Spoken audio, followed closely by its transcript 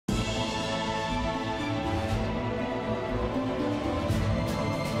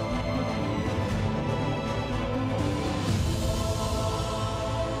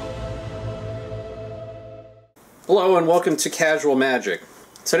Hello and welcome to Casual Magic.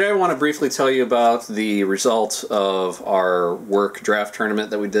 Today I want to briefly tell you about the results of our work draft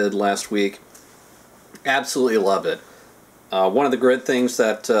tournament that we did last week. Absolutely love it. One of the great things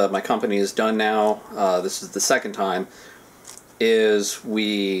that my company has done now, this is the second time, is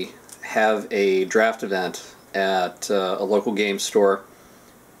we have a draft event at a local game store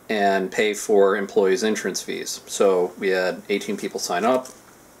and pay for employees' entrance fees. So we had 18 people sign up,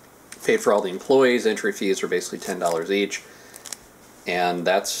 paid for all the employees. Entry fees are basically $10 each, and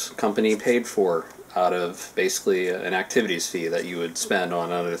that's company paid for out of basically an activities fee that you would spend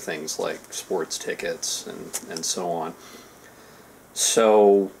on other things like sports tickets and so on.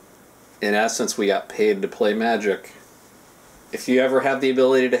 So in essence, we got paid to play Magic. If you ever have the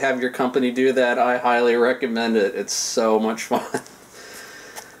ability to have your company do that, I highly recommend it. It's so much fun.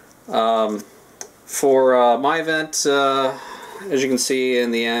 For my event, as you can see in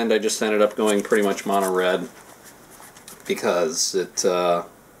the end, I just ended up going pretty much mono red because it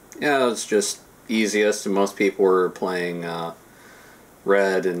was just easiest, and most people were playing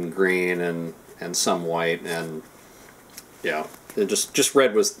red and green and some white, and yeah, it just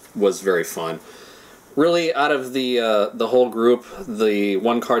red was very fun. Really, out of the whole group, the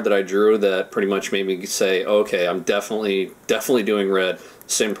one card that I drew that pretty much made me say, okay, I'm definitely doing red,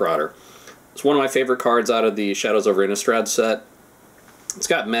 Sin Prodder. It's one of my favorite cards out of the Shadows over Innistrad set. It's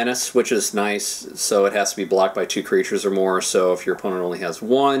got Menace, which is nice, so it has to be blocked by 2 creatures or more, so if your opponent only has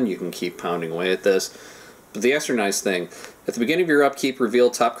 1, you can keep pounding away at this. But the extra nice thing, at the beginning of your upkeep, reveal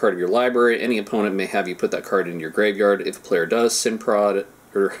top card of your library. Any opponent may have you put that card in your graveyard. If a player does, Sin Prodder,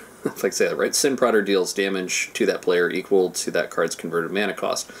 or if I can say that right, Sin Prodder deals damage to that player equal to that card's converted mana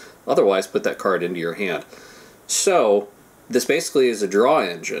cost. Otherwise, put that card into your hand. So, this basically is a draw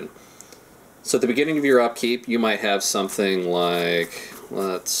engine. So at the beginning of your upkeep, you might have something like,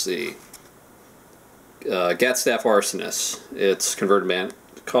 let's see, Gatstaff Arsonist. Its converted mana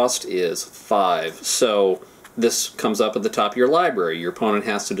cost is 5. So this comes up at the top of your library. Your opponent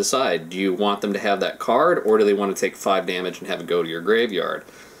has to decide, do you want them to have that card, or do they want to take 5 damage and have it go to your graveyard?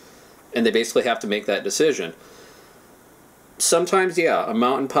 And they basically have to make that decision. Sometimes, yeah, a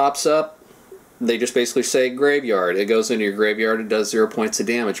mountain pops up. They just basically say graveyard. It goes into your graveyard, it does 0 points of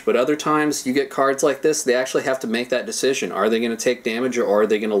damage. But other times you get cards like this, they actually have to make that decision. Are they going to take damage, or are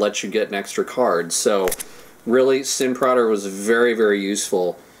they going to let you get an extra card? So really, Sin Prodder was very, very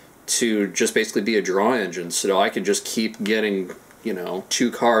useful to just basically be a draw engine. So I could just keep getting,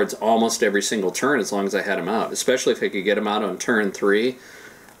 2 cards almost every single turn as long as I had them out. Especially if I could get them out on turn 3.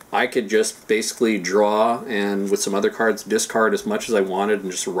 I could just basically draw and with some other cards discard as much as I wanted and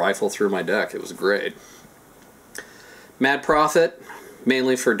just rifle through my deck. It was great. Mad Prophet,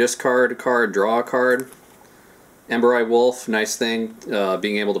 mainly for discard a card, draw a card. Ember-Eye Wolf, nice thing,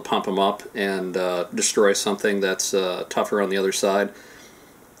 being able to pump them up and destroy something that's tougher on the other side.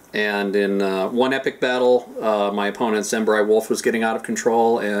 And in one epic battle, my opponent's Ember-Eye Wolf was getting out of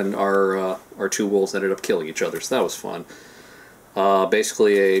control, and our 2 wolves ended up killing each other, so that was fun.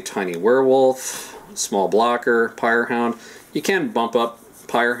 Basically a tiny werewolf, small blocker, Pyrehound. You can bump up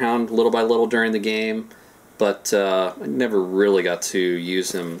Pyrehound little by little during the game, but I never really got to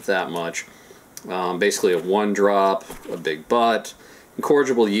use him that much. Basically a 1-drop, a big butt,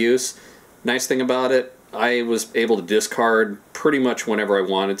 incorrigible use. Nice thing about it, I was able to discard pretty much whenever I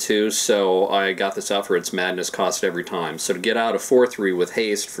wanted to, so I got this out for its madness cost every time. So to get out a 4/3 with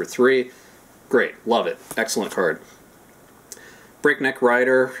haste for 3, great, love it, excellent card. Breakneck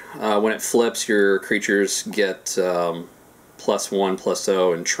Rider, when it flips, your creatures get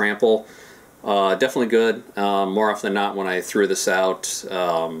 +1/+0 and trample. Definitely good. More often than not, when I threw this out,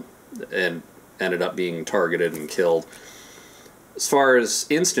 and ended up being targeted and killed. As far as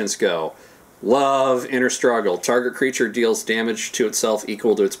instants go, love Inner Struggle. Target creature deals damage to itself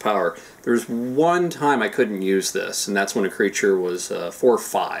equal to its power. There's one time I couldn't use this, and that's when a creature was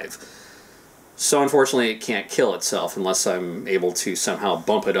 4/5. So unfortunately it can't kill itself unless I'm able to somehow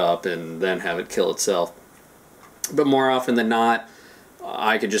bump it up and then have it kill itself. But more often than not,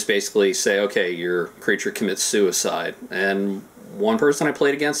 I could just basically say, okay, your creature commits suicide. And one person I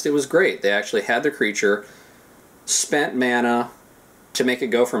played against, it was great. They actually had the creature, spent mana to make it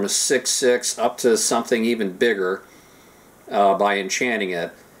go from a 6/6 up to something even bigger by enchanting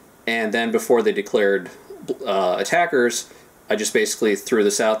it. And then before they declared attackers, I just basically threw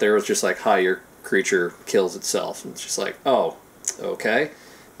this out there. It was just like, hi, your creature kills itself. And it's just like, oh, okay.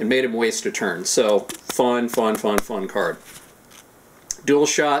 And made him waste a turn. So, fun card. Dual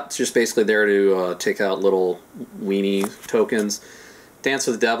Shot, it's just basically there to take out little weenie tokens. Dance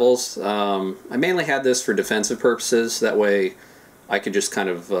with Devils, I mainly had this for defensive purposes. That way I could just kind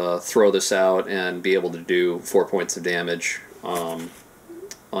of throw this out and be able to do 4 points of damage on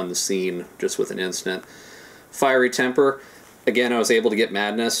the scene just with an instant. Fiery Temper, again, I was able to get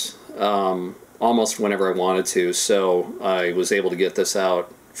Madness almost whenever I wanted to, so I was able to get this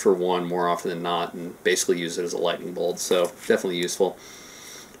out for one more often than not and basically use it as a lightning bolt, so definitely useful.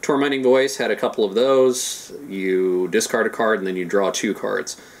 Tormenting Voice had a couple of those. You discard a card and then you draw 2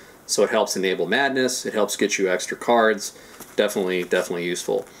 cards. So it helps enable Madness, it helps get you extra cards. Definitely, definitely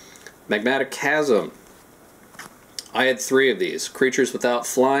useful. Magmatic Chasm. I had 3 of these. Creatures without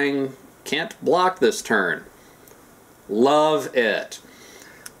flying can't block this turn. Love it.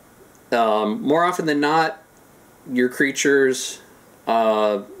 More often than not, your creatures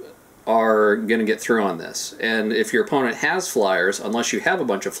are going to get through on this. And if your opponent has flyers, unless you have a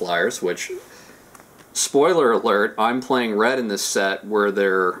bunch of flyers, which, spoiler alert, I'm playing red in this set where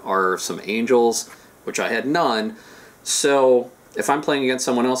there are some angels, which I had none. So if I'm playing against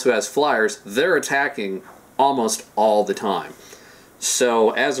someone else who has flyers, they're attacking almost all the time.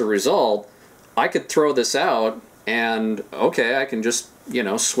 So as a result, I could throw this out and, okay, I can just, you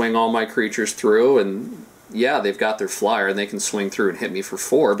know, swing all my creatures through, and yeah, they've got their flyer and they can swing through and hit me for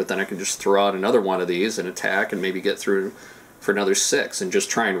 4, but then I can just throw out another one of these and attack and maybe get through for another 6 and just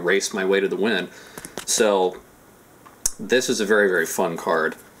try and race my way to the win. So this is a very, very fun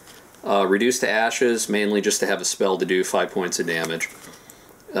card. Reduce to Ashes, mainly just to have a spell to do 5 points of damage.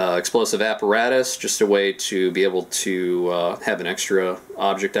 Explosive Apparatus, just a way to be able to have an extra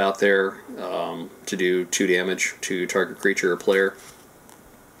object out there to do 2 damage to target creature or player.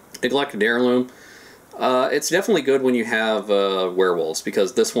 Neglected Heirloom. It's definitely good when you have werewolves,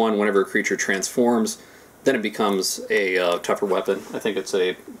 because this one, whenever a creature transforms, then it becomes a tougher weapon. I think it's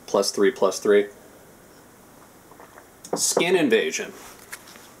a +3/+3. Skin Invasion.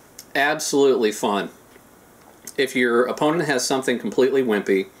 Absolutely fun. If your opponent has something completely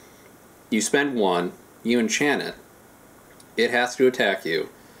wimpy, you spend 1, you enchant it, it has to attack you,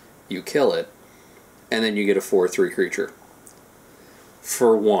 you kill it, and then you get a 4/3 creature.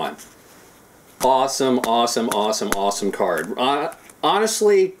 For 1. Awesome, awesome, awesome, awesome card.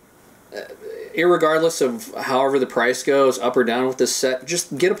 Honestly, irregardless of however the price goes, up or down with this set,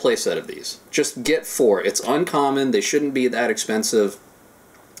 just get a play set of these. Just get 4. It's uncommon, they shouldn't be that expensive.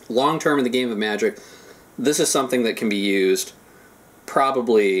 Long term in the game of Magic, this is something that can be used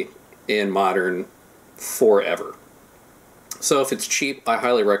probably in Modern forever. So if it's cheap, I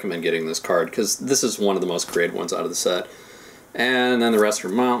highly recommend getting this card, because this is one of the most creative ones out of the set. And then the rest are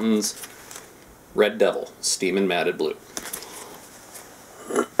mountains. Red Devil, Steam and Matted Blue.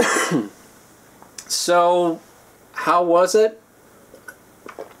 So, how was it?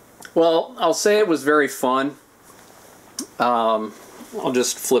 Well, I'll say it was very fun. I'll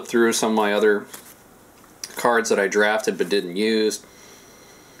just flip through some of my other cards that I drafted but didn't use.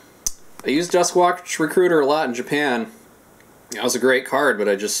 I used Duskwatch Recruiter a lot in Japan. That was a great card, but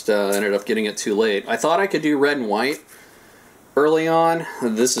I just ended up getting it too late. I thought I could do red and white early on.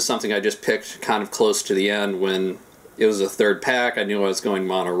 This is something I just picked kind of close to the end when it was a 3rd pack. I knew I was going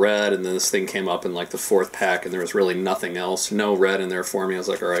mono red, and then this thing came up in like the 4th pack and there was really nothing else. No red in there for me. I was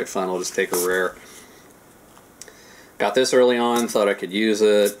like, alright, fine, I'll just take a rare. Got this early on, thought I could use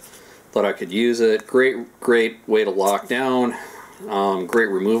it. Thought I could use it. Great way to lock down. Great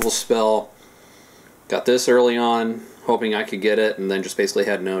removal spell. Got this early on, hoping I could get it, and then just basically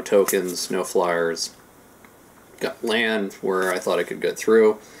had no tokens, no flyers. Got land where I thought I could get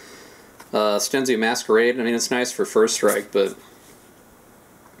through. Stenzia Masquerade, I mean, it's nice for first strike, but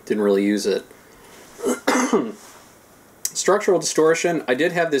didn't really use it. Structural Distortion, I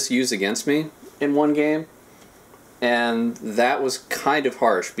did have this used against me in one game, and that was kind of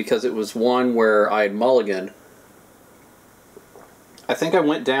harsh, because it was one where I had mulliganed. I think I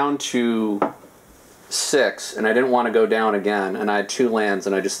went down to 6, and I didn't want to go down again, and I had 2 lands,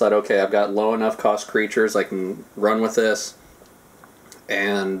 and I just thought, okay, I've got low enough cost creatures, I can run with this,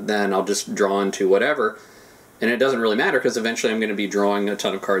 and then I'll just draw into whatever, and it doesn't really matter, because eventually I'm going to be drawing a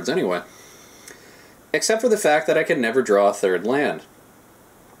ton of cards anyway. Except for the fact that I could never draw a 3rd land.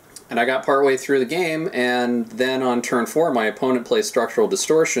 And I got partway through the game, and then on turn 4 my opponent plays Structural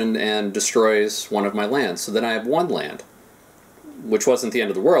Distortion and destroys one of my lands, so then I have 1 land. Which wasn't the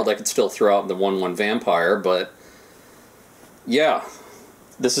end of the world. I could still throw out the 1/1 vampire, but yeah,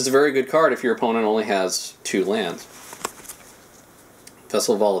 this is a very good card if your opponent only has 2 lands.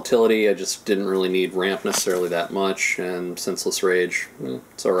 Vessel of Volatility, I just didn't really need ramp necessarily that much, and Senseless Rage,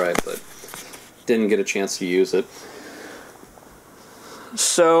 it's alright, but didn't get a chance to use it.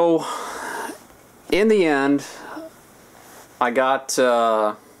 So, in the end, I got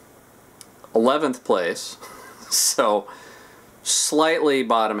 11th place, so slightly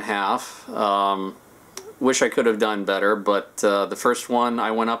bottom half. Wish I could have done better, but the first one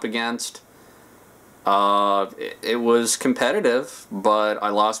I went up against, it was competitive, but I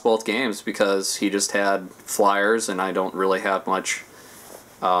lost both games because he just had flyers, and I don't really have much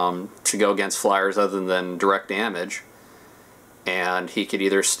to go against flyers other than direct damage. And he could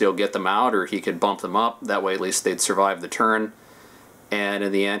either still get them out or he could bump them up. That way at least they'd survive the turn. And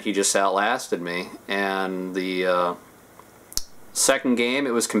in the end he just outlasted me. And the second game,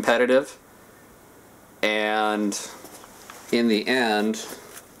 it was competitive. And in the end,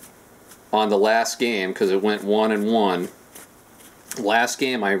 on the last game, because it went 1-1, last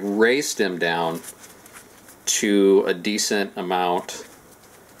game I raced him down to a decent amount.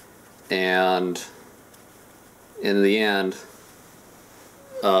 And in the end,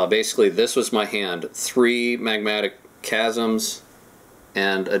 basically this was my hand: 3 magmatic chasms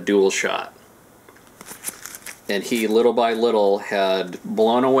and a dual shot. And he, little by little, had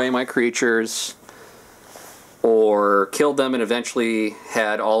blown away my creatures or killed them, and eventually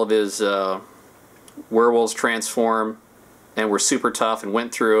had all of his werewolves transform and were super tough and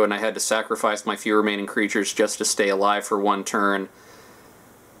went through, and I had to sacrifice my few remaining creatures just to stay alive for one turn.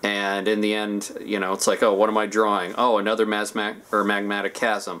 And in the end, you know, it's like, oh, what am I drawing? Oh, another magmatic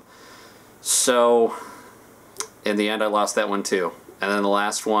chasm. So in the end I lost that one too. And then the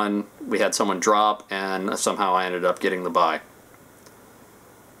last one, we had someone drop, and somehow I ended up getting the bye.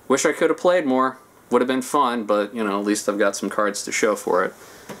 Wish I could have played more. Would have been fun, but, you know, at least I've got some cards to show for it.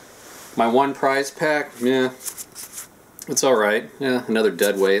 My one prize pack, yeah, it's alright. Yeah, another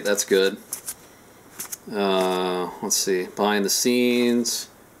dead weight, that's good. Let's see, behind the scenes,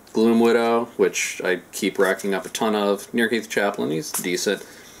 Gloom Widow, which I keep racking up a ton of. Near Heath Chaplain, he's decent.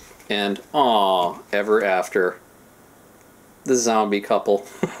 And, aw, Ever After. The zombie couple.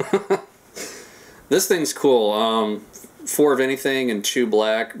 This thing's cool. 4 of anything and 2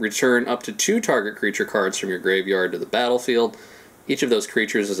 black. Return up to 2 target creature cards from your graveyard to the battlefield. Each of those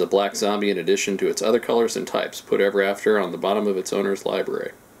creatures is a black zombie in addition to its other colors and types. Put Ever After on the bottom of its owner's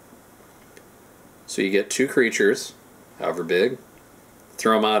library. So you get 2 creatures, however big,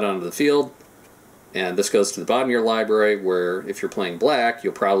 throw them out onto the field, and this goes to the bottom of your library, where if you're playing black,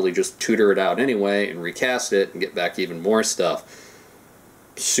 you'll probably just tutor it out anyway and recast it and get back even more stuff.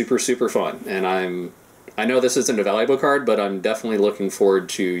 Super, super fun. And I know this isn't a valuable card, but I'm definitely looking forward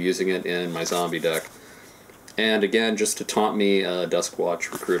to using it in my zombie deck. And again, just to taunt me,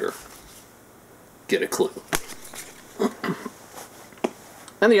 Duskwatch Recruiter. Get a clue.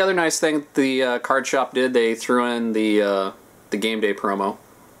 And the other nice thing the card shop did, they threw in the game day promo.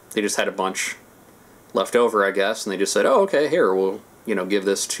 They just had a bunch left over, I guess, and they just said, oh, okay, here, we'll, you know, give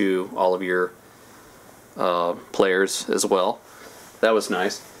this to all of your players as well. That was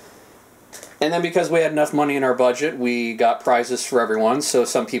nice. And then because we had enough money in our budget, we got prizes for everyone. So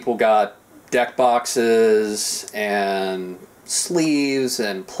some people got deck boxes and sleeves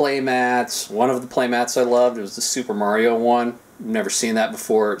and play mats. One of the play mats I loved was the Super Mario one. Never seen that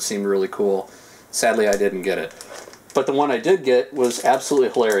before. It seemed really cool. Sadly, I didn't get it. But the one I did get was absolutely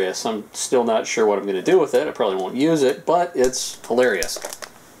hilarious. I'm still not sure what I'm going to do with it. I probably won't use it, but it's hilarious.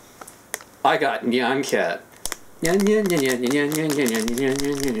 I got Nyan Cat.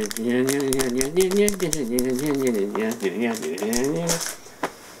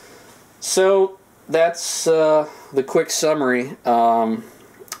 So that's the quick summary. I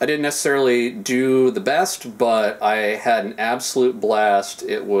didn't necessarily do the best, but I had an absolute blast.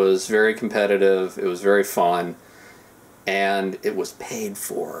 It was very competitive. It was very fun. And it was paid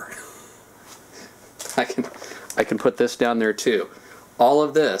for. I can put this down there too. All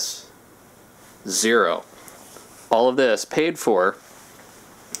of this, 0. All of this paid for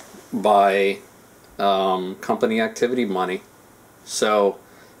by company activity money. So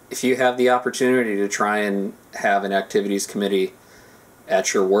if you have the opportunity to try and have an activities committee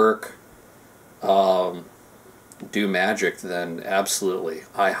at your work do Magic, then absolutely.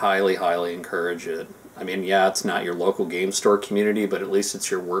 I highly, highly encourage it. I mean, yeah, it's not your local game store community, but at least it's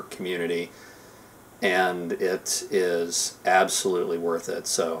your work community, and it is absolutely worth it,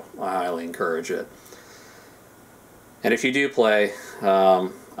 so I highly encourage it. And if you do play,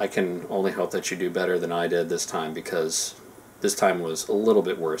 I can only hope that you do better than I did this time, because this time was a little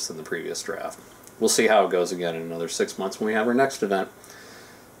bit worse than the previous draft. We'll see how it goes again in another 6 months when we have our next event.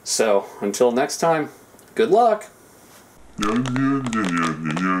 So, until next time, good luck!